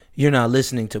You're not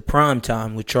listening to Prime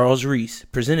Time with Charles Reese,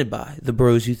 presented by the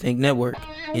Bros You Think Network.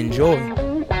 Enjoy.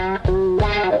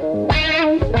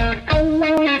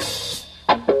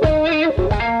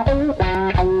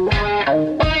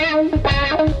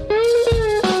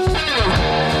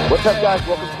 What's up, guys?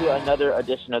 Welcome to another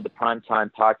edition of the Primetime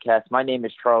Podcast. My name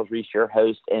is Charles Reese, your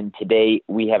host, and today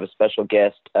we have a special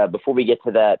guest. Before we get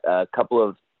to that, a couple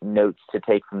of notes to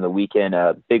take from the weekend.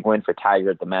 A big win for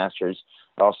Tiger at the Masters.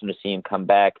 Awesome to see him come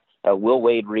back. Will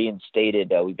Wade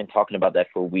reinstated. We've been talking about that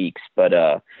for weeks, but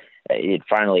it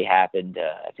finally happened.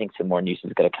 I think some more news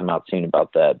is going to come out soon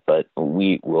about that, but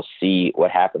we will see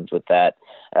what happens with that.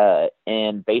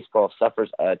 And baseball suffers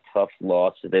a tough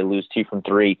loss. They lose 2 from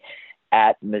 3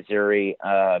 at Missouri.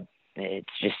 It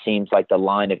just seems like the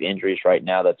line of injuries right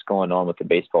now that's going on with the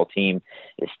baseball team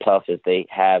is tough, as they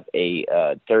have a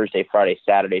Thursday, Friday,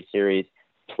 Saturday series,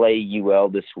 play UL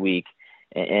this week,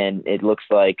 and it looks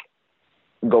like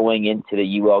going into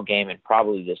the UL game and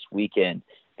probably this weekend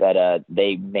that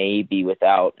they may be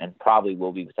without, and probably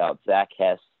will be without, Zach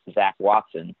Hess, Zach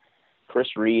Watson,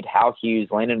 Chris Reed, Hal Hughes,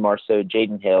 Landon Marceau,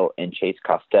 Jaden Hill, and Chase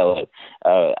Costello.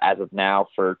 As of now,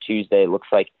 for Tuesday, it looks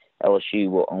like LSU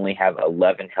will only have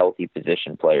 11 healthy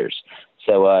position players.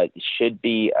 So it should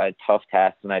be a tough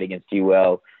task tonight against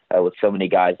UL with so many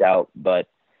guys out, but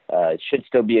it should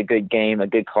still be a good game, a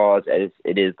good cause, as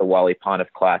it is the Wally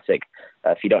Pontiff Classic.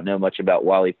 If you don't know much about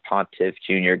Wally Pontiff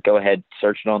Jr., go ahead,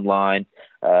 search it online,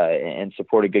 and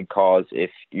support a good cause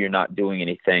if you're not doing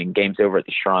anything. Game's over at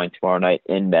the Shrine tomorrow night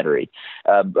in Metairie.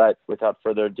 But without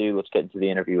further ado, let's get into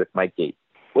the interview with Mike Gates.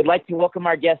 Would like to welcome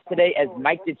our guest today, as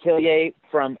Mike Detillier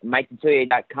from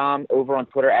MikeDetillier.com over on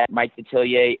Twitter at Mike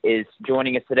Detillier is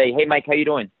joining us today. Hey, Mike, how you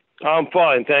doing? I'm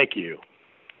fine, thank you.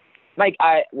 Mike,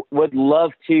 I would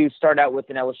love to start out with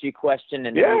an LSU question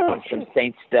and then some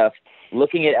Saints stuff.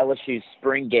 Looking at LSU's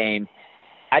spring game,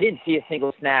 I didn't see a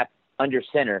single snap under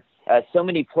center. So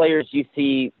many players you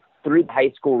see through the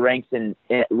high school ranks in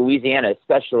Louisiana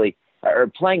especially are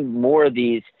playing more of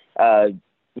these,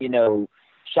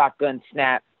 shotgun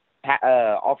snap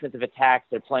offensive attacks.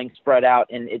 They're playing spread out,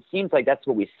 and it seems like that's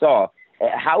what we saw.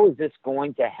 How is this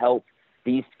going to help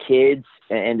these kids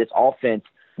and this offense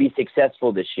be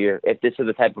successful this year if this is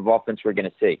the type of offense we're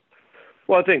going to see?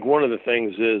 Well, I think one of the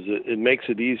things is it makes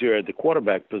it easier at the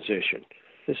quarterback position.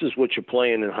 This is what you're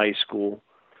playing in high school,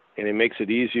 and it makes it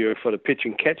easier for the pitch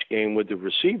and catch game with the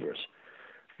receivers.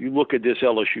 You look at this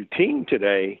LSU team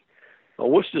today,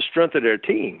 what's the strength of their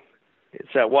team?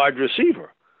 It's that wide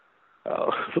receiver.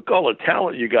 Look all the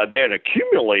talent you got there, and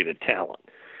accumulated talent.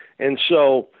 And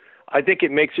so I think it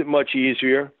makes it much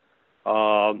easier.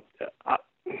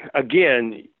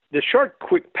 Again, the short,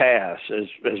 quick pass has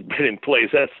been in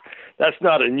place. That's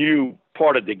not a new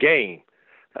part of the game.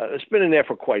 It's been in there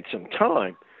for quite some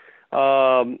time.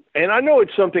 And I know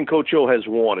it's something Coach O has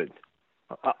wanted.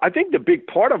 I think the big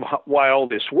part of why all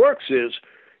this works is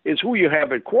who you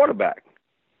have at quarterback.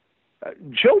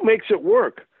 Joe makes it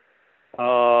work.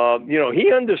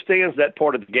 He understands that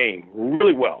part of the game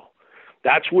really well.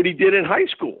 That's what he did in high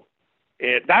school.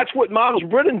 And that's what Miles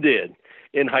Brennan did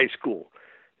in high school.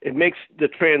 It makes the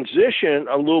transition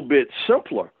a little bit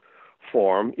simpler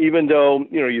for him, even though,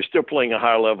 you're still playing a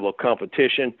high level of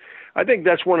competition. I think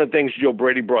that's one of the things Joe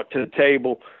Brady brought to the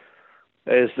table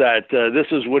is that this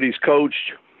is what he's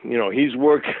coached. He's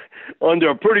worked under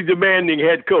a pretty demanding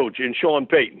head coach in Sean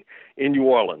Payton in New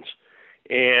Orleans.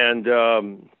 And,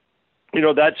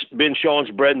 that's been Sean's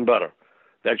bread and butter,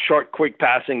 that short, quick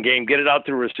passing game, get it out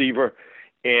to the receiver,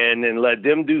 and then let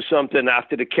them do something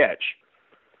after the catch.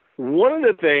 One of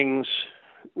the things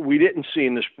we didn't see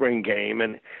in the spring game,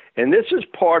 and this is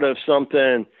part of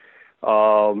something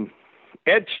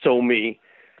Ed's told me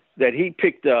that he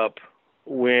picked up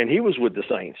when he was with the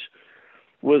Saints,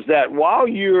 was that while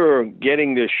you're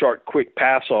getting this short, quick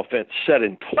pass offense set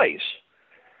in place,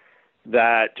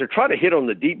 that to try to hit on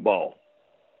the deep ball.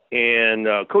 And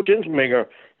Coach Ensminger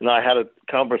and I had a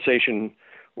conversation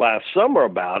last summer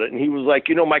about it, and he was like,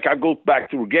 Mike, I go back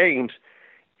through games,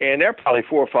 and there are probably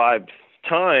 4 or 5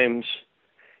 times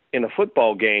in a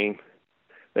football game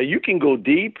that you can go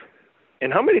deep,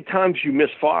 and how many times you miss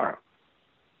fire.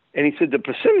 And he said the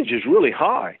percentage is really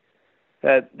high,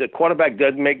 that the quarterback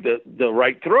doesn't make the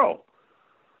right throw.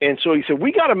 And so he said,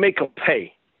 we got to make them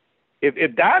pay.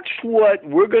 If that's what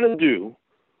we're going to do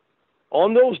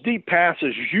on those deep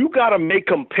passes, you got to make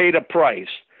them pay the price,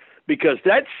 because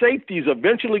that safety is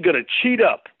eventually going to cheat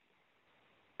up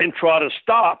and try to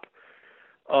stop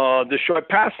the short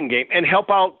passing game and help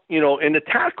out, in the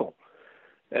tackle.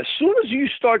 As soon as you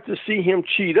start to see him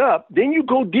cheat up, then you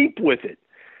go deep with it.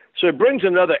 So it brings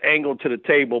another angle to the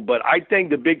table. But I think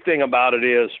the big thing about it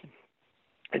is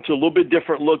it's a little bit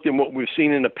different look than what we've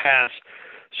seen in the past,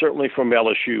 certainly from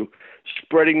LSU,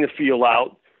 spreading the field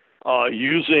out,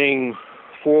 using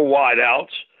 4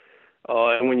 wideouts.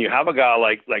 And when you have a guy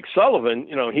like Sullivan,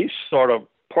 he's sort of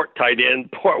part tight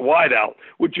end, part wideout,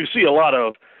 which you see a lot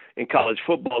of in college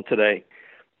football today.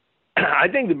 I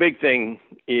think the big thing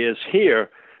is here,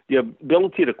 the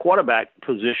ability to quarterback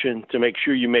position to make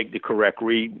sure you make the correct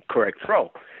read, correct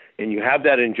throw. And you have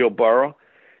that in Joe Burrow.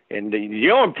 And the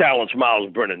arm talent's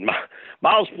Miles Brennan.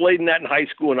 Miles played in that in high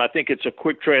school, and I think it's a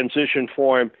quick transition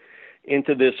for him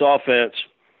into this offense.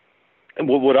 And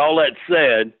with all that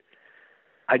said,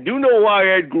 I do know why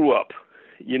Ed grew up,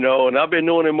 and I've been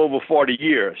knowing him over 40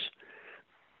 years.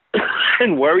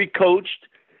 And where he coached,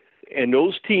 and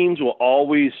those teams were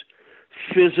always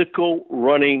physical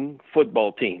running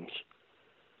football teams.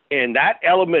 And that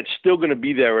element's still going to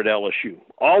be there at LSU,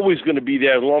 always going to be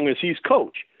there as long as he's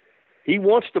coach. He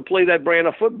wants to play that brand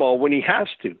of football when he has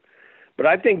to. But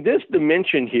I think this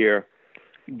dimension here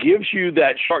gives you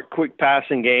that short, quick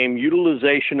passing game,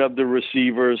 utilization of the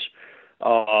receivers,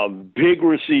 big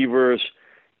receivers,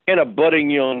 and a budding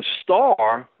young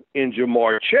star in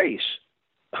Jamar Chase,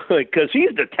 because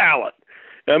he's the talent.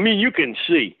 I mean, you can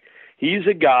see he's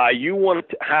a guy you want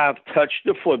to have touch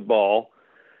the football,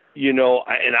 and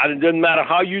it doesn't matter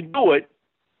how you do it,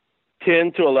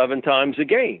 10 to 11 times a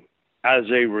game as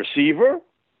a receiver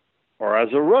or as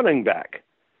a running back.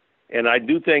 And I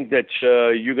do think that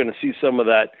you're going to see some of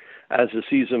that as the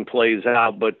season plays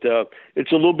out. But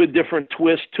it's a little bit different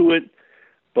twist to it,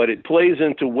 but it plays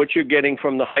into what you're getting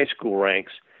from the high school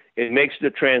ranks. It makes the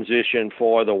transition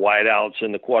for the wideouts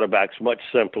and the quarterbacks much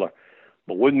simpler.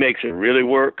 But what makes it really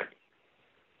work?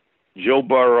 Joe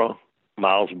Burrow,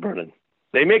 Miles Brennan.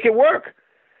 They make it work.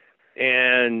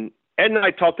 And Ed and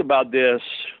I talked about this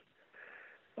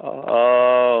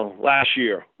last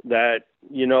year, that,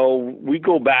 we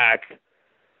go back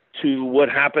to what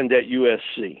happened at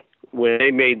USC when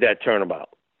they made that turnabout.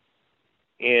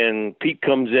 And Pete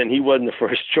comes in. He wasn't the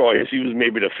first choice. He was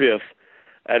maybe the 5th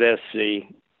at SC.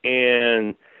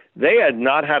 And they had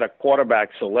not had a quarterback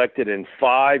selected in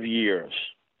 5 years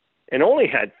and only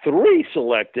had 3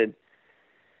 selected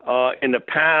in the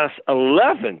past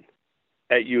 11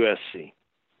 at USC.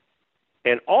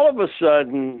 And all of a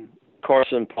sudden,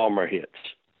 Carson Palmer hits.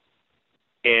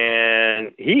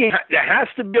 And there has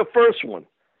to be a first one.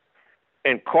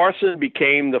 And Carson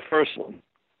became the first one.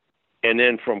 And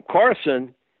then from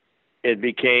Carson, it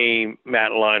became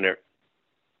Matt Leinart,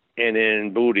 and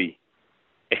then Booty,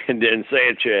 and then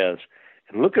Sanchez.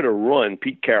 And look at a run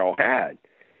Pete Carroll had.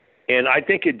 And I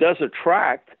think it does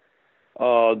attract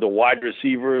the wide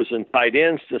receivers and tight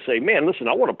ends to say, man, listen,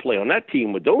 I want to play on that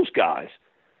team with those guys.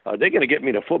 They're going to get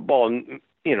me the football, and,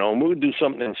 we'll do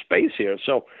something in space here.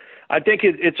 So I think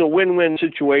it's a win-win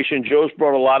situation. Joe's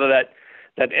brought a lot of that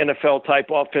NFL-type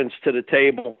offense to the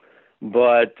table.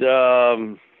 But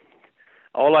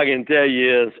all I can tell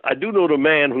you is I do know the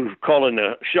man who's calling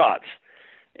the shots.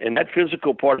 And that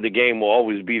physical part of the game will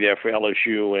always be there for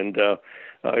LSU. And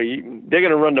they're going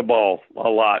to run the ball a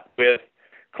lot with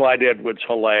Clyde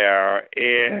Edwards-Helaire.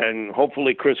 And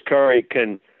hopefully Chris Curry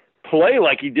can play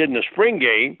like he did in the spring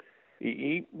game.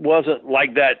 He wasn't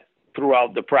like that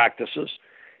throughout the practices.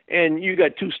 And you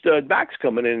got 2 stud backs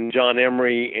coming in, John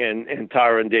Emery and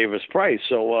Tyron Davis-Price.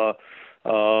 So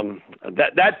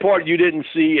that part you didn't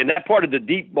see, and that part of the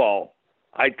deep ball,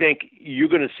 I think you're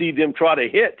going to see them try to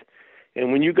hit.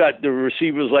 And when you got the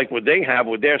receivers like what they have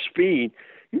with their speed,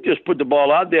 you just put the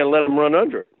ball out there and let them run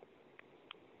under it.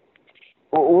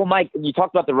 Well, Mike, you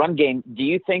talked about the run game. Do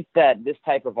you think that this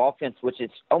type of offense, which is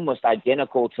almost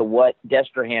identical to what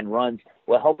Destrehan runs,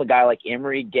 will help a guy like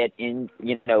Emery get in,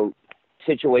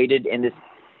 situated in this,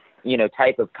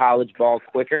 type of college ball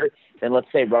quicker than,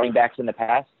 let's say, running backs in the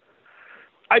past?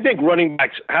 I think running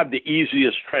backs have the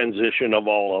easiest transition of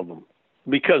all of them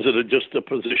because of just the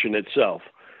position itself.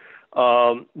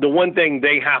 The one thing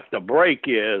they have to break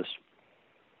is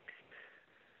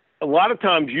a lot of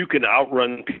times you can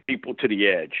outrun people to the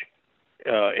edge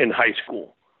in high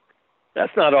school.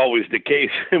 That's not always the case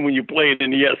when you play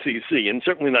in the SEC, and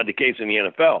certainly not the case in the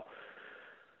NFL,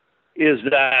 is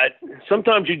that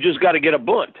sometimes you just got to get a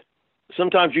bunt.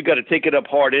 Sometimes you got to take it up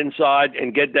hard inside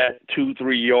and get that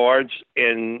 2-3 yards,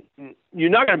 and you're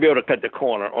not going to be able to cut the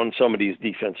corner on some of these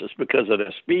defenses because of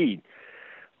their speed.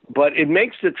 But it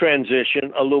makes the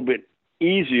transition a little bit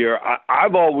easier.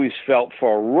 I've always felt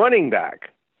for a running back,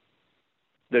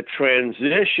 the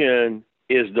transition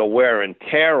is the wear and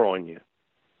tear on you.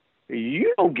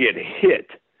 You don't get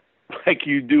hit like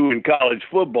you do in college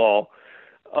football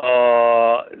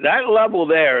that level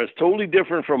there is totally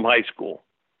different from high school.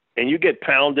 And you get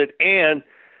pounded, and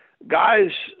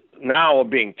guys now are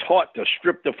being taught to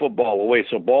strip the football away,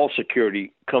 so ball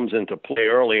security comes into play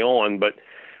early on. But,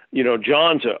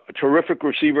 John's a terrific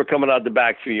receiver coming out of the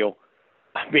backfield.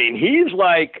 I mean, he's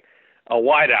like a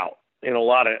wideout in a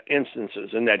lot of instances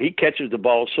in that he catches the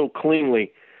ball so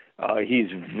cleanly. He's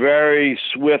very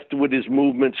swift with his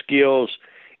movement skills.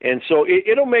 And so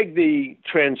it'll make the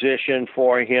transition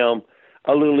for him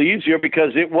a little easier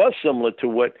because it was similar to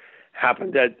what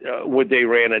happened at what they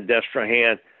ran at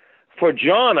Destrehan. For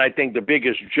John, I think the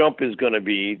biggest jump is going to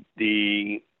be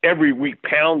the every week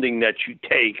pounding that you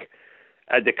take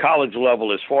at the college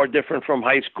level is far different from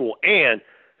high school, and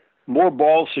more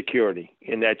ball security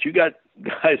in that you got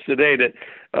guys today that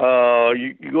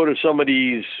you go to some of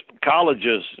these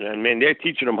colleges and, man, they're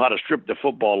teaching them how to strip the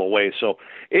football away. So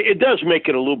it does make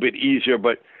it a little bit easier,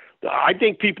 but I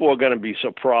think people are going to be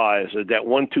surprised at that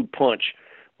 1-2 punch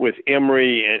with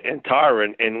Emory and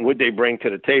Tyron and what they bring to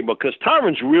the table, because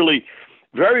Tyron's really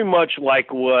very much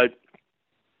like what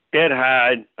Ed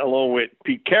had along with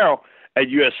Pete Carroll at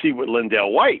USC with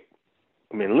Lindell White.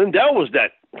 I mean, Lindell was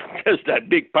just that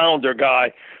big pounder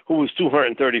guy who was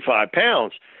 235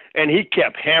 pounds, and he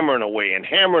kept hammering away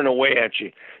at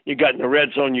you. You got in the red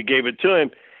zone, you gave it to him,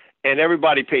 and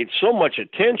everybody paid so much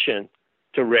attention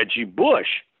to Reggie Bush.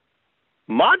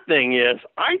 My thing is,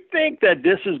 I think that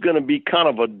this is going to be kind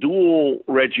of a dual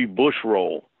Reggie Bush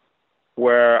role,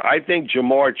 where I think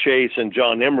Jamar Chase and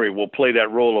John Emery will play that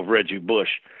role of Reggie Bush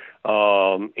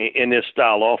in this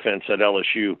style offense at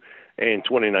LSU in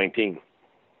 2019.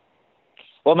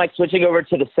 Well, Mike, switching over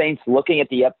to the Saints, looking at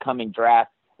the upcoming draft,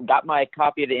 got my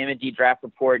copy of the M&D draft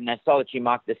report, and I saw that you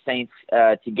mocked the Saints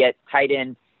to get tight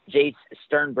end Jace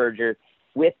Sternberger.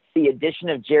 With the addition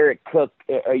of Jared Cook,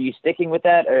 are you sticking with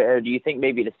that, or do you think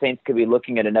maybe the Saints could be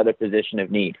looking at another position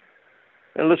of need?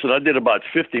 And listen, I did about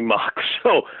 50 mocks,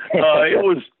 so it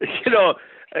was,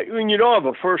 when you don't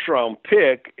have a first-round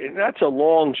pick, and that's a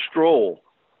long stroll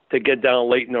to get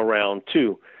down late in the round,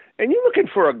 too. And you're looking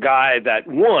for a guy that,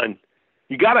 one,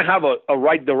 you got to have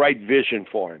the right vision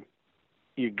for him.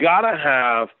 You got to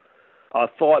have a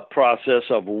thought process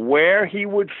of where he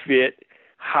would fit,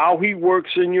 how he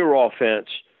works in your offense.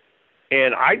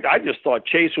 And I just thought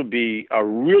Chase would be a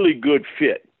really good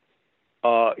fit.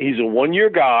 He's a one-year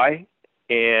guy,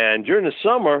 and during the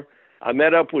summer, I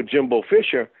met up with Jimbo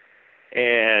Fisher,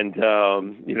 and,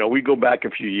 we go back a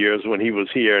few years when he was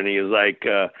here, and he was like,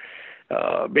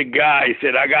 big guy. He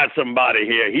said, I got somebody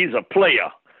here. He's a player.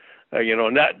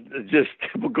 Not just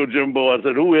typical Jimbo. I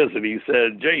said, who is it? He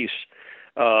said, Jace.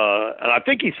 And I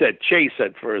think he said Chase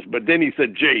at first, but then he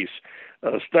said Jace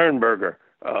Sternberger,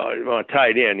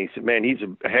 tight end. He said, man, he's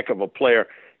a heck of a player.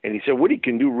 And he said, what he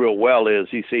can do real well is,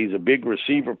 he said, he's a big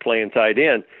receiver playing tight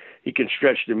end. He can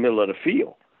stretch the middle of the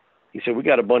field. He said, we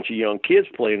got a bunch of young kids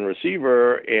playing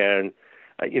receiver, and,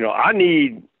 I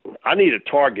need a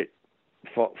target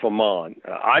for Mon.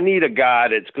 I need a guy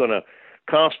that's going to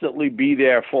constantly be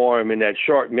there for him in that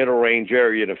short middle range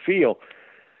area of the field.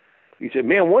 He said,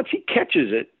 man, once he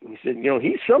catches it, he said,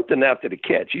 he's something after the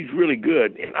catch. He's really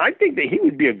good. And I think that he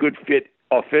would be a good fit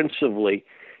offensively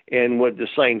in what the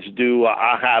Saints do.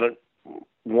 I had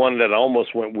one that I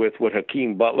almost went with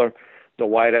Hakeem Butler, the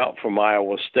wideout from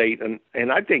Iowa State.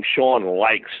 And I think Sean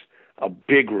likes a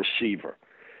big receiver.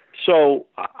 So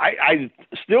I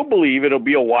still believe it'll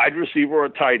be a wide receiver or a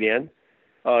tight end.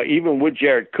 Even with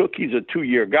Jared Cook, he's a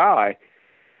 2-year guy.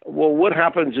 Well, what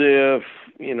happens if,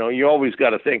 you always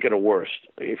got to think of the worst.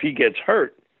 If he gets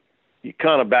hurt, you're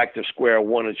kind of back to square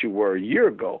one as you were a year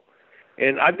ago.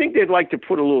 And I think they'd like to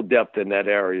put a little depth in that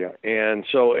area. And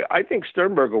so I think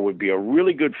Sternberger would be a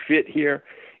really good fit here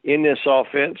in this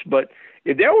offense. But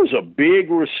if there was a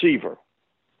big receiver,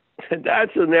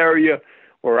 that's an area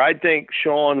where I think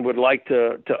Sean would like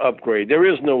to upgrade. There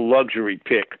is no luxury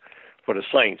pick for the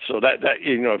Saints. So that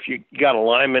if you got a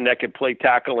lineman that could play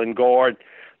tackle and guard,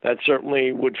 that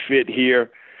certainly would fit here.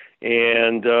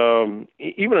 And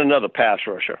even another pass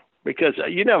rusher, because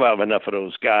you never have enough of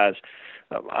those guys.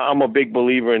 I'm a big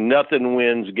believer in nothing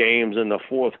wins games in the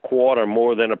fourth quarter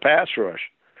more than a pass rush.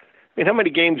 I mean, how many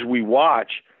games we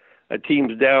watch a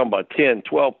team's down by 10,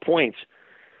 12 points,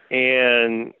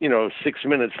 and, 6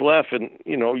 minutes left, and,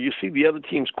 you see the other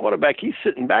team's quarterback, he's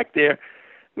sitting back there.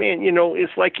 Man,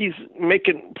 it's like he's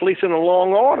placing a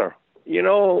long order.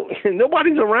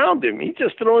 Nobody's around him. He's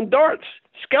just throwing darts,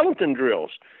 skeleton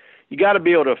drills. You got to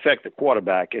be able to affect the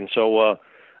quarterback. And so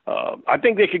I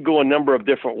think they could go a number of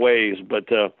different ways. But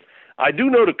I do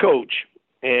know the coach,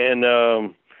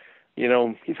 and,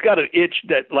 he's got an itch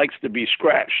that likes to be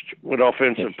scratched with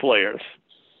offensive players.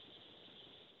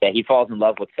 Yeah, he falls in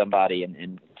love with somebody, and it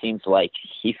seems like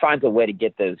he finds a way to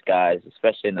get those guys,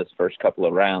 especially in those first couple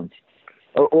of rounds.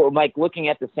 Or Mike, looking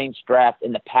at the Saints draft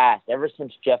in the past, ever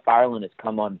since Jeff Ireland has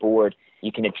come on board,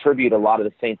 you can attribute a lot of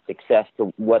the Saints' success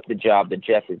to what the job that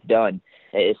Jeff has done,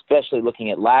 especially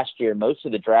looking at last year. Most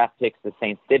of the draft picks the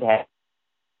Saints did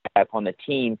have on the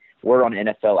team were on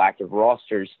NFL active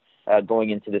rosters going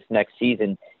into this next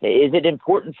season. Is it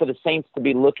important for the Saints to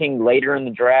be looking later in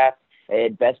the draft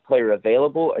at best player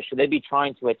available, or should they be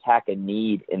trying to attack a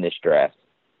need in this draft?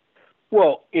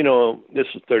 Well, this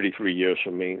is 33 years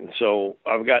for me, and so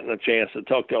I've gotten a chance to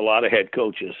talk to a lot of head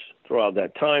coaches throughout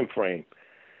that time frame.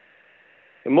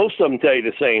 And most of them tell you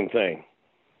the same thing.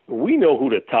 We know who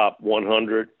the top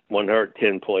 100,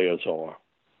 110 players are,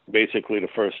 basically the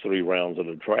first 3 rounds of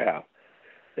the draft.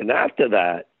 And after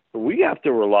that, we have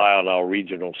to rely on our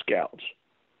regional scouts.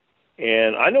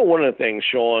 And I know one of the things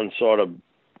Sean sort of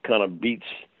kind of beats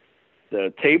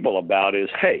the table about is,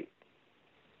 hey,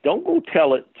 don't go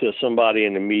tell it to somebody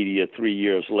in the media 3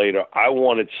 years later, I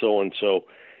wanted so-and-so,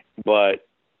 but,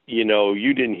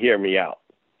 you didn't hear me out.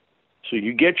 So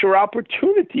you get your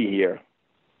opportunity here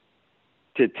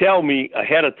to tell me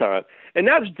ahead of time. And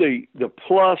that's the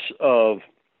plus of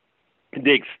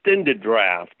the extended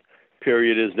draft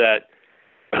period is that,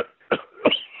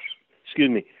 excuse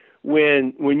me,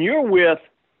 when you're with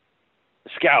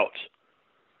scouts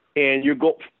and you're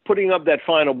putting up that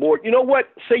final board, you know what?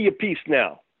 Say your piece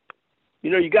now.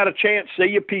 You got a chance, say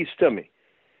your piece to me.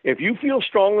 If you feel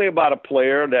strongly about a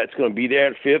player that's going to be there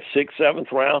at 5th, 6th,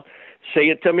 7th round, say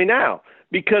it to me now.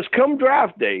 Because come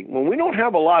draft day, when we don't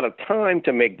have a lot of time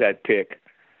to make that pick,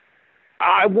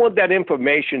 I want that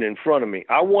information in front of me.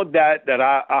 I want that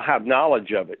I have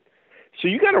knowledge of it. So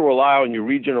you got to rely on your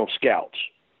regional scouts.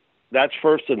 That's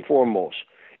first and foremost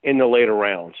in the later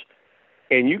rounds.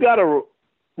 And you got to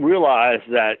realize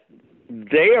that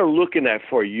they are looking at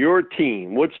for your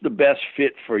team, what's the best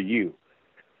fit for you.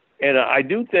 And I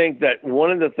do think that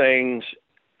one of the things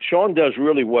Sean does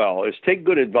really well is take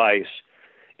good advice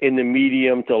in the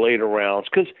medium to later rounds.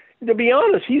 Because to be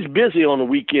honest, he's busy on the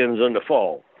weekends in the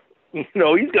fall. He's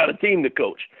got a team to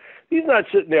coach. He's not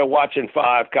sitting there watching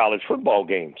 5 college football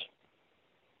games.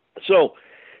 So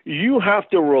you have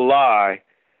to rely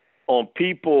on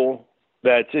people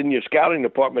that's in your scouting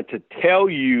department to tell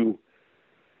you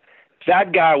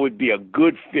that guy would be a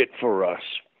good fit for us.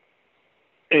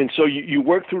 And so you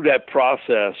work through that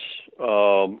process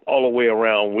all the way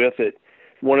around with it.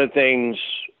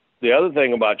 The other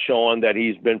thing about Sean that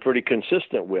he's been pretty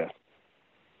consistent with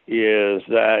is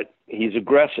that he's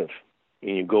aggressive.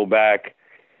 And you go back,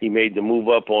 he made the move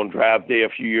up on draft day a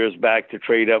few years back to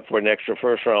trade up for an extra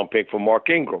first-round pick for Mark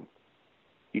Ingram.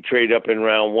 He traded up in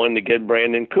round 1 to get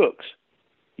Brandon Cooks.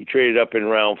 He traded up in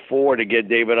round 4 to get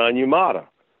David Onyemata.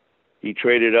 He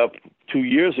traded up 2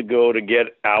 years ago to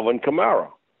get Alvin Kamara.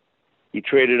 He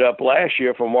traded up last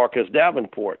year for Marcus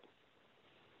Davenport.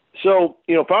 So,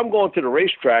 if I'm going to the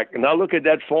racetrack and I look at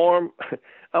that farm,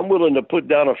 I'm willing to put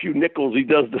down a few nickels. He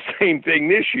does the same thing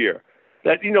this year.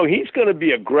 That, he's going to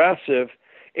be aggressive.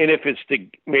 And if it's to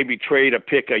maybe trade a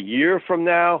pick a year from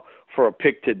now for a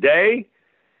pick today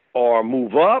or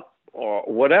move up or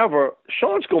whatever,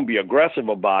 Sean's going to be aggressive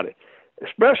about it,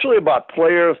 especially about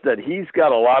players that he's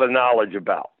got a lot of knowledge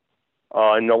about.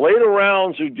 In the later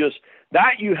rounds,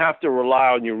 you have to rely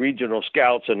on your regional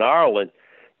scouts in Ireland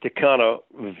to kind of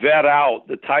vet out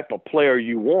the type of player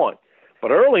you want. But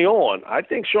early on, I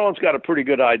think Sean's got a pretty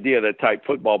good idea of the type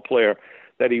football player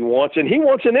that he wants, and he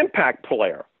wants an impact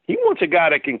player. He wants a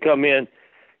guy that can come in,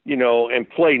 and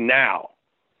play now.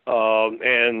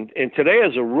 And today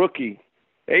as a rookie,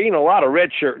 there ain't a lot of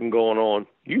redshirting going on.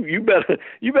 You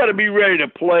better be ready to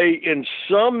play in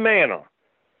some manner,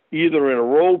 either in a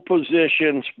role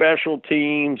position, special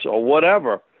teams, or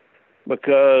whatever,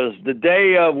 because the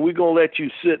day of we're going to let you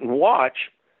sit and watch,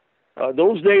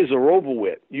 those days are over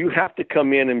with. You have to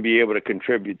come in and be able to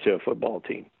contribute to a football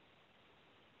team.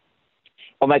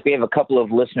 Well, Mike, we have a couple of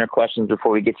listener questions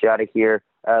before we get you out of here.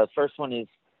 First one is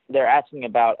they're asking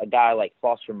about a guy like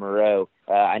Foster Moreau.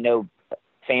 I know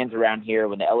fans around here,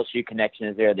 when the LSU connection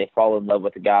is there, they fall in love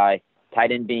with the guy.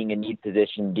 Tight end being a need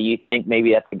position, do you think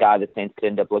maybe that's the guy the Saints could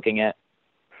end up looking at?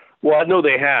 Well, I know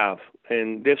they have,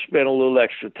 and they've spent a little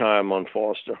extra time on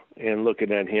Foster and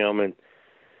looking at him. And,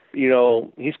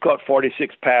 he's caught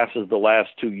 46 passes the last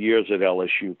 2 years at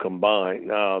LSU combined.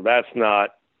 Now, that's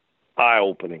not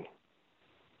eye-opening.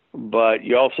 But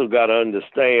you also got to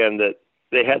understand that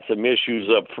they had some issues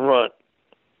up front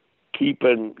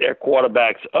keeping their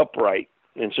quarterbacks upright.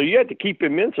 And so you had to keep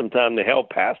him in sometime to help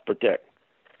pass protect.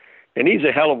 And he's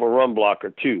a hell of a run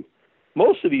blocker, too.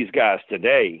 Most of these guys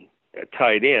today, at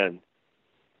tight end,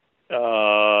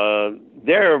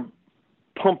 they're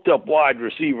pumped up wide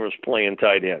receivers playing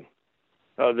tight end.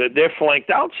 They're flanked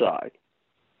outside.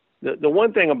 The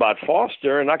one thing about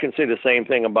Foster, and I can say the same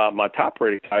thing about my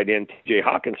top-rated tight end, T.J.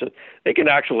 Hawkinson, they can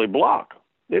actually block.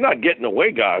 They're not getting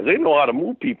away guys. They know how to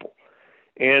move people.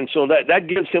 And so that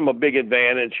gives him a big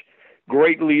advantage.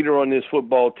 Great leader on this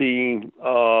football team.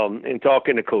 And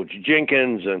talking to Coach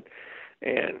Jenkins and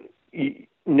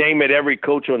name it, every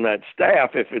coach on that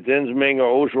staff, if it's Ensming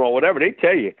or Ogeron, whatever, they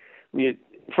tell you,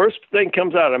 first thing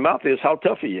comes out of their mouth is how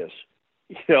tough he is.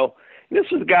 This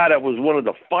is a guy that was one of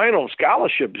the final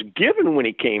scholarships given when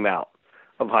he came out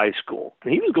of high school.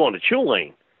 And he was going to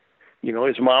Tulane.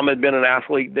 His mom had been an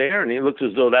athlete there, and it looks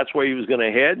as though that's where he was going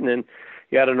to head. And then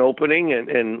he had an opening,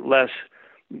 and Les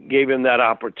gave him that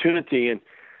opportunity. And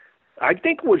I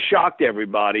think what shocked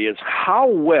everybody is how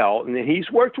well, and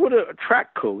he's worked with a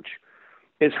track coach,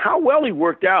 is how well he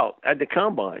worked out at the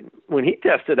combine when he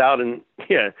tested out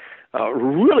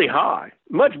really high,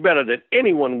 much better than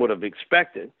anyone would have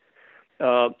expected.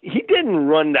 He didn't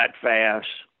run that fast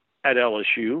at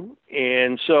LSU,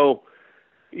 and so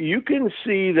you can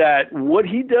see that what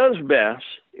he does best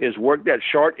is work that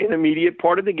short intermediate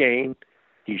part of the game.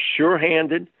 He's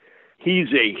sure-handed. He's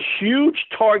a huge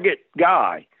target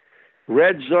guy,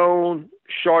 red zone,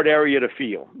 short area to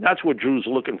field. That's what Drew's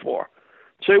looking for.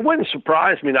 So it wouldn't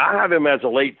surprise me. Now, I have him as a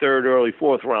late third, early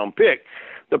fourth round pick.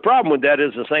 The problem with that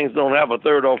is the Saints don't have a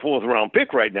third or fourth round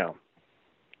pick right now.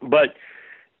 But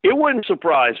it wouldn't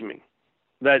surprise me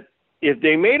that if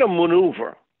they made a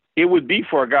maneuver, it would be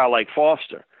for a guy like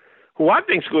Foster, who I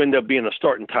think is going to end up being a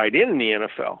starting tight end in the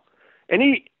NFL. And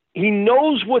he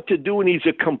knows what to do, and he's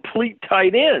a complete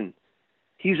tight end.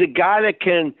 He's a guy that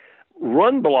can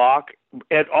run block,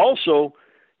 and also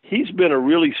he's been a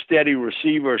really steady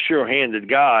receiver, sure-handed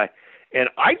guy. And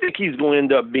I think he's going to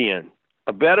end up being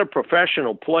a better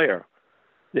professional player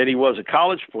than he was a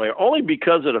college player, only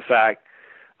because of the fact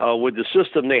with the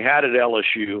system they had at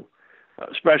LSU,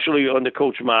 especially under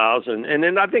Coach Miles. And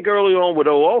then I think early on with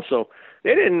O also,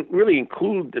 they didn't really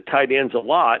include the tight ends a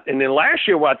lot. And then last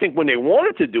year, I think when they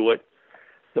wanted to do it,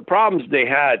 the problems they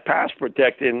had pass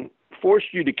protecting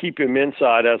forced you to keep him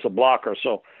inside as a blocker.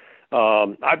 So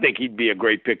I think he'd be a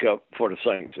great pickup for the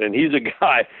Saints. And he's a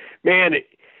guy, man,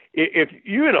 if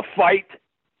you're in a fight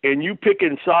and you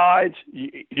picking sides,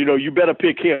 you better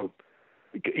pick him.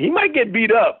 He might get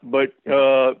beat up, but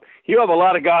he'll have a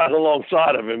lot of guys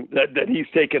alongside of him that he's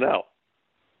taken out.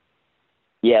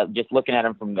 Yeah, just looking at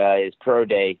him from his pro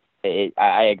day,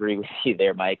 I agree with you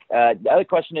there, Mike. The other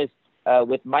question is,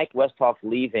 with Mike Westhoff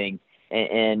leaving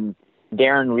and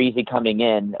Darren Reese coming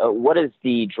in, what is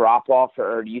the drop-off,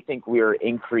 or do you think we're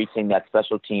increasing that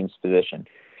special teams position?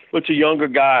 It's a younger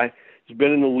guy. He's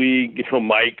been in the league.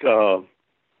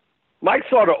 Mike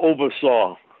sort of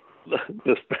oversaw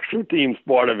the special teams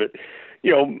part of it.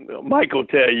 Mike will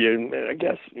tell you, and I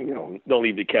guess, don't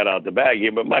leave the cat out of the bag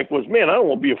here, but Mike was, man, I don't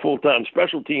want to be a full-time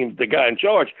special teams, the guy in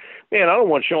charge. Man, I don't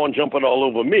want Sean jumping all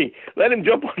over me. Let him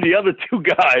jump on the other two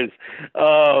guys.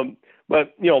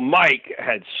 But Mike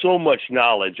had so much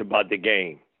knowledge about the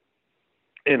game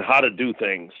and how to do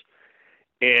things.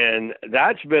 And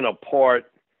that's been a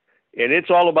part, and it's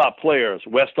all about players.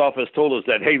 Westhoff has told us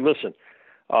that, hey, listen,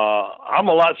 I'm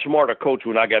a lot smarter coach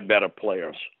when I got better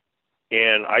players.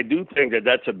 And I do think that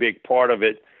that's a big part of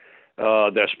it.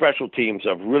 Their special teams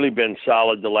have really been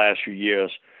solid the last few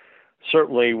years.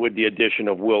 Certainly with the addition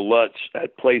of Will Lutz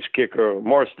at place kicker,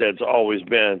 Morstead's always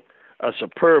been a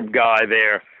superb guy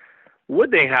there.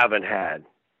 What they haven't had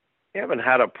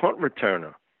a punt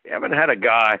returner. They haven't had a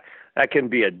guy that can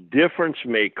be a difference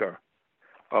maker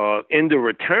in the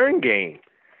return game.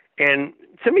 And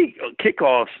to me,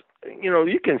 kickoffs,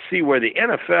 you can see where the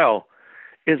NFL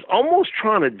is almost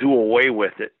trying to do away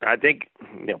with it. I think,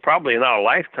 probably in our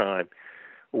lifetime,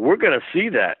 we're going to see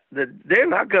that they're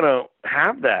not going to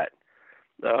have that,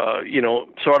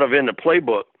 sort of in the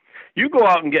playbook. You go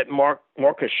out and get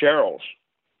Marcus Sherrills,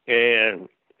 and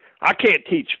I can't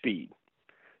teach speed.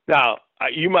 Now,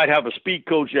 you might have a speed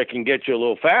coach that can get you a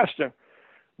little faster,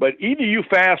 but either you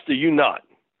fast or you not.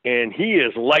 And he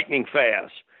is lightning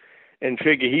fast. And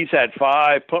figure he's had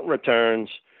 5 punt returns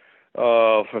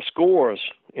for scores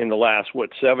in the last,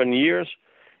 7 years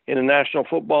in the National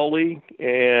Football League.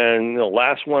 And the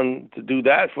last one to do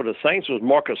that for the Saints was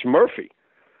Marcus Murphy.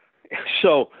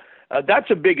 So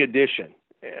that's a big addition.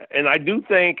 And I do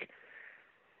think,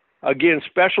 again,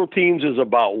 special teams is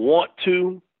about want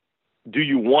to. Do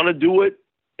you want to do it?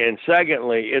 And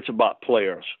secondly, it's about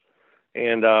players.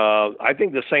 And I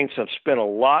think the Saints have spent a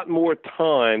lot more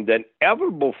time than ever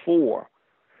before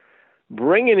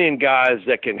bringing in guys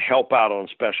that can help out on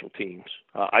special teams.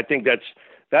 I think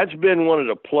that's been one of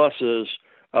the pluses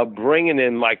of bringing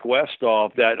in Mike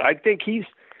Westhoff, that I think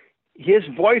his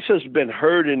voice has been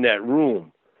heard in that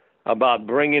room about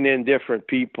bringing in different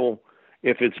people.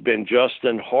 If it's been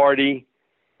Justin Hardy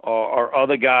or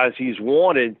other guys he's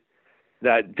wanted,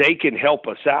 that they can help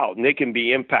us out and they can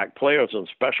be impact players on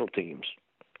special teams.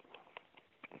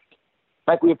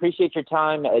 Mike, we appreciate your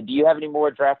time. Do you have any more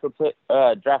draft books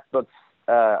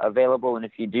available? And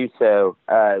if you do so,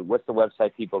 what's the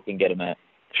website people can get them at?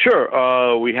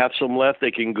 Sure. We have some left.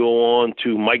 They can go on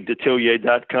to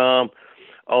MikeDetillier.com,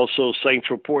 also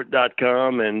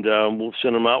SaintsReport.com, and we'll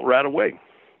send them out right away.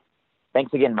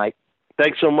 Thanks again, Mike.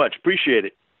 Thanks so much. Appreciate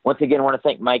it. Once again, I want to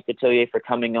thank Mike Detillier for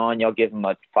coming on. Y'all give him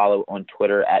a follow on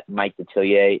Twitter at Mike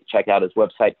Detillier. Check out his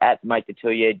website at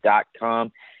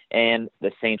MikeDetillier.com and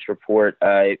the Saints Report.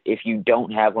 If you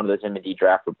don't have one of those M&D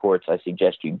draft reports, I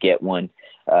suggest you get one.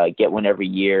 Get one every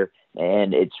year.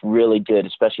 And it's really good,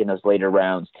 especially in those later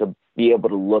rounds, to be able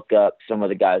to look up some of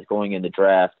the guys going in the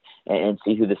draft and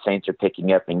see who the Saints are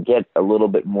picking up and get a little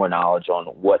bit more knowledge on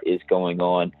what is going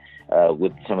on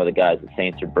with some of the guys the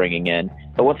Saints are bringing in.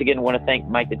 But once again, I want to thank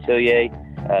Mike Detillier.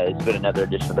 It's been another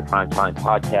edition of the Primetime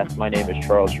Podcast. My name is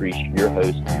Charles Reese, your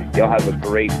host. Y'all have a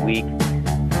great week.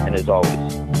 And as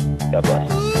always, God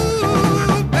bless.